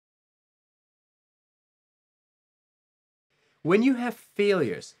When you have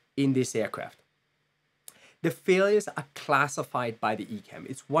failures in this aircraft, the failures are classified by the ECAM.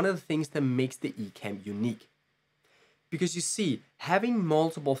 It's one of the things that makes the ECAM unique. Because you see, having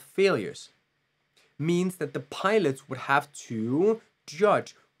multiple failures means that the pilots would have to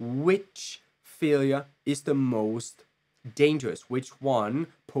judge which failure is the most dangerous, which one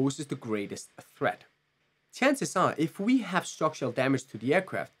poses the greatest threat. Chances are, if we have structural damage to the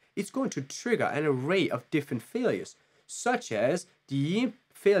aircraft, it's going to trigger an array of different failures, such as the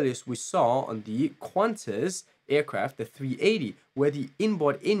failures we saw on the Qantas aircraft, the 380, where the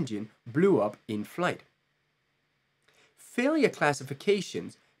inboard engine blew up in flight. Failure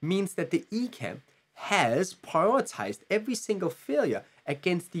classifications means that the ECAM has prioritized every single failure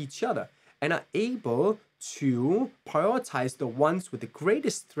against each other and are able to prioritize the ones with the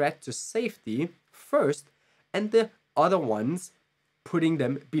greatest threat to safety first, and the other ones putting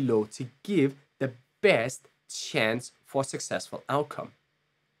them below to give the best chance for successful outcome.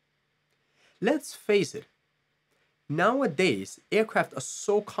 Let's face it, nowadays aircraft are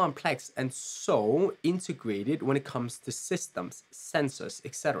so complex and so integrated when it comes to systems, sensors,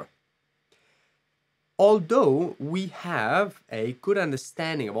 etc. Although we have a good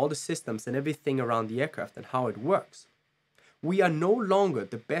understanding of all the systems and everything around the aircraft and how it works, we are no longer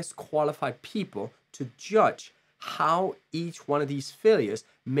the best qualified people to judge how each one of these failures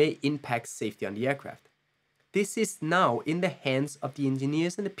may impact safety on the aircraft. This is now in the hands of the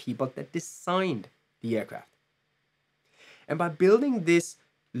engineers and the people that designed the aircraft. And by building this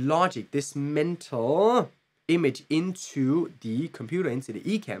logic, this mental image into the computer, into the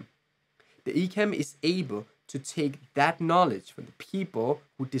ECAM is able to take that knowledge from the people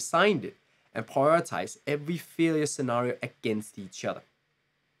who designed it and prioritize every failure scenario against each other.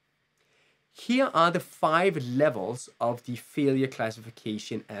 Here are the 5 levels of the failure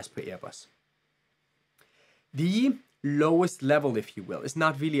classification as per Airbus. The lowest level, if you will, is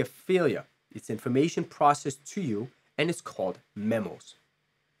not really a failure. It's information processed to you, and it's called memos.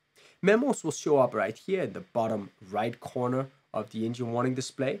 Memos will show up right here in the bottom right corner of the engine warning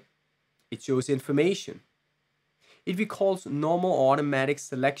display. It shows information. It recalls normal automatic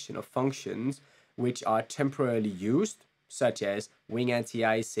selection of functions which are temporarily used, such as wing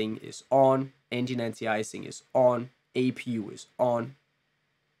anti-icing is on, engine anti-icing is on, APU is on.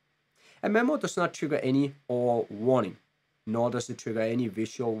 A memo does not trigger any all warning, nor does it trigger any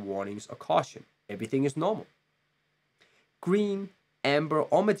visual warnings or caution. Everything is normal. Green, amber,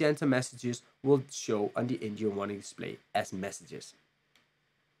 or magenta messages will show on the engine warning display as messages.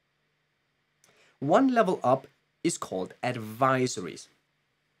 One level up is called advisories.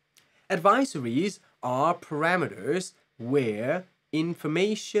 Advisories are parameters where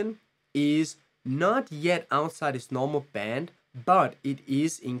information is not yet outside its normal band, but it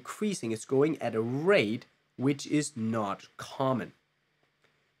is increasing. It's going at a rate which is not common.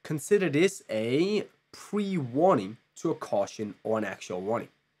 Consider this a pre-warning to a caution or an actual warning.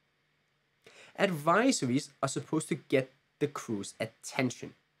 Advisories are supposed to get the crew's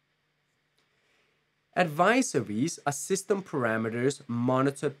attention. Advisories are system parameters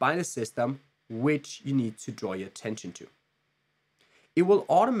monitored by the system which you need to draw your attention to. It will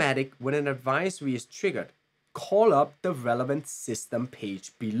automatic, when an advisory is triggered, call up the relevant system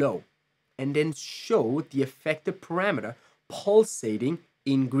page below and then show the affected parameter pulsating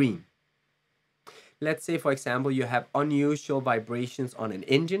in green. Let's say, for example, you have unusual vibrations on an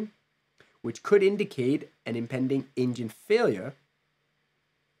engine, which could indicate an impending engine failure.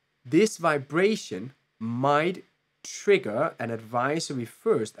 This vibration might trigger an advisory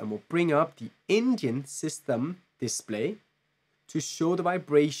first and will bring up the engine system display to show the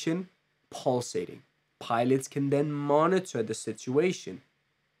vibration pulsating. Pilots can then monitor the situation,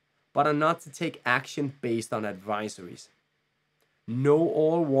 but are not to take action based on advisories. No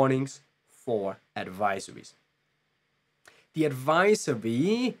all warnings for advisories. The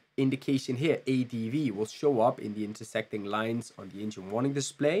advisory indication here, ADV, will show up in the intersecting lines on the engine warning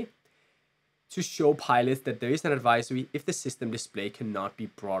display to show pilots that there is an advisory if the system display cannot be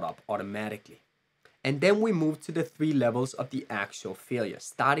brought up automatically. And then we move to the 3 levels of the actual failure,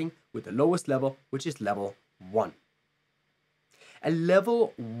 starting with the lowest level, which is level 1. A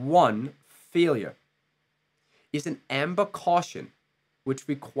level 1 failure is an amber caution which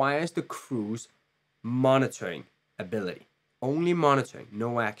requires the crew's monitoring ability. Only monitoring,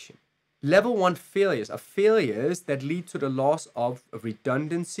 no action. Level 1 failures are failures that lead to the loss of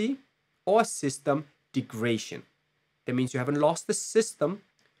redundancy or system degradation. That means you haven't lost the system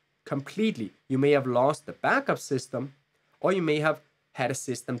completely. You may have lost the backup system, or you may have had a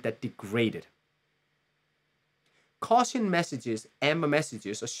system that degraded. Caution messages, amber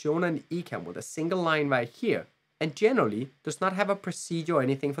messages, are shown on the ECAM with a single line right here and generally does not have a procedure or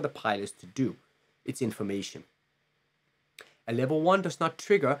anything for the pilots to do. It's information. A level 1 does not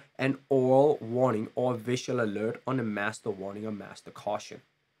trigger an oral warning or visual alert on a master warning or master caution.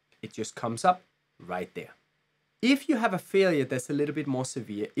 It just comes up right there. If you have a failure that's a little bit more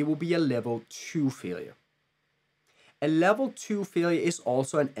severe, it will be a level 2 failure. A level 2 failure is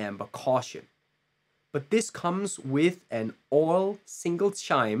also an amber caution, but this comes with an oral single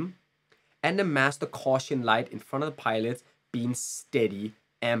chime and a master caution light in front of the pilot being steady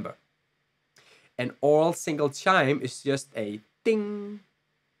amber. An oral single chime is just a ding,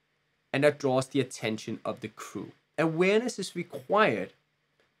 and that draws the attention of the crew. Awareness is required,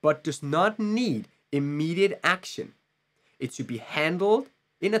 but does not need immediate action. It should be handled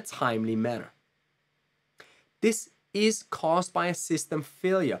in a timely manner. This is caused by a system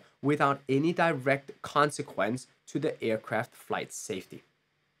failure without any direct consequence to the aircraft flight safety.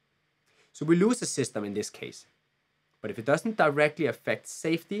 So we lose the system in this case. But if it doesn't directly affect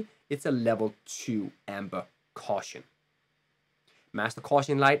safety, it's a level 2 amber caution. Master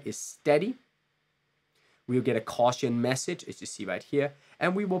caution light is steady. We'll get a caution message, as you see right here,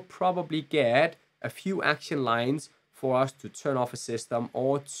 and we will probably get a few action lines for us to turn off a system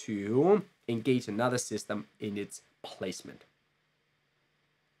or to engage another system in its placement.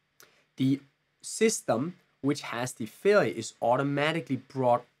 The system which has the failure is automatically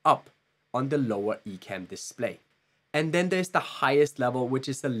brought up on the lower ECAM display. And then there's the highest level, which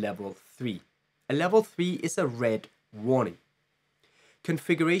is a level 3. A level 3 is a red warning.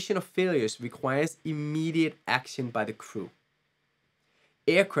 Configuration of failures requires immediate action by the crew.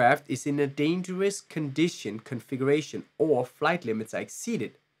 Aircraft is in a dangerous condition configuration, or flight limits are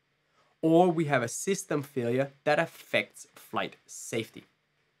exceeded, or we have a system failure that affects flight safety.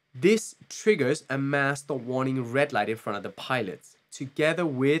 This triggers a master warning red light in front of the pilots, together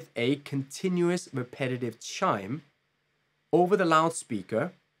with a continuous repetitive chime over the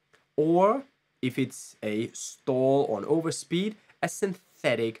loudspeaker, or if it's a stall or an overspeed, a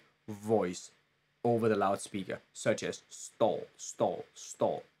synthetic voice over the loudspeaker, such as stall, stall,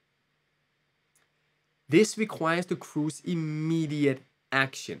 stall. This requires the crew's immediate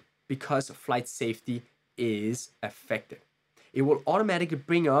action because flight safety is affected. It will automatically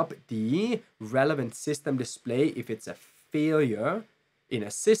bring up the relevant system display if it's a failure in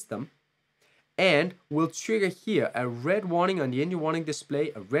a system, and will trigger here a red warning on the engine warning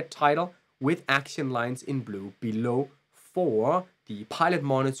display, a red title with action lines in blue below for the pilot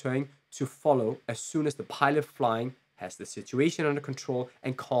monitoring to follow as soon as the pilot flying has the situation under control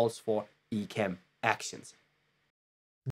and calls for ECAM actions.